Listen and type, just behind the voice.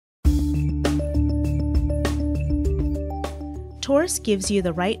Torus gives you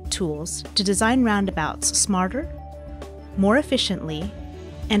the right tools to design roundabouts smarter, more efficiently,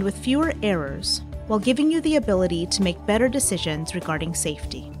 and with fewer errors, while giving you the ability to make better decisions regarding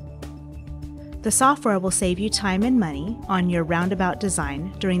safety. The software will save you time and money on your roundabout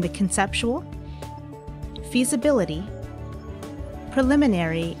design during the conceptual, feasibility,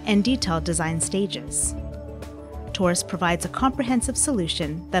 preliminary, and detailed design stages. Torus provides a comprehensive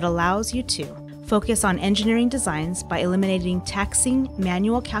solution that allows you to focus on engineering designs by eliminating taxing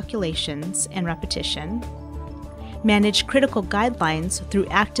manual calculations and repetition, manage critical guidelines through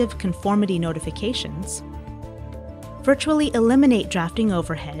active conformity notifications, virtually eliminate drafting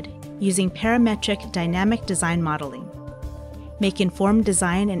overhead using parametric dynamic design modeling, make informed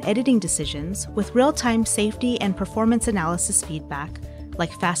design and editing decisions with real-time safety and performance analysis feedback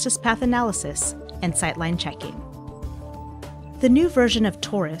like fastest path analysis and sightline checking. The new version of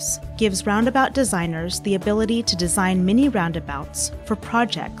Torus gives roundabout designers the ability to design mini-roundabouts for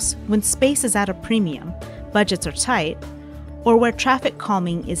projects when space is at a premium, budgets are tight, or where traffic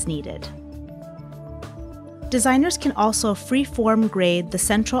calming is needed. Designers can also free-form grade the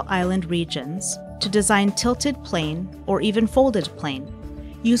central island regions to design tilted plane or even folded plane.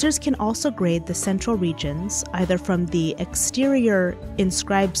 Users can also grade the central regions either from the exterior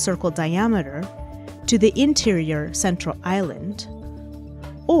inscribed circle diameter to the interior central island,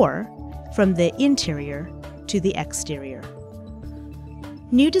 or from the interior to the exterior.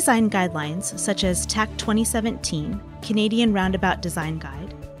 New design guidelines such as TAC 2017 Canadian Roundabout Design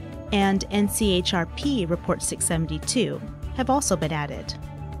Guide and NCHRP Report 672 have also been added.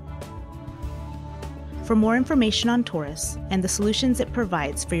 For more information on Torus and the solutions it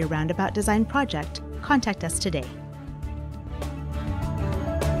provides for your roundabout design project, contact us today.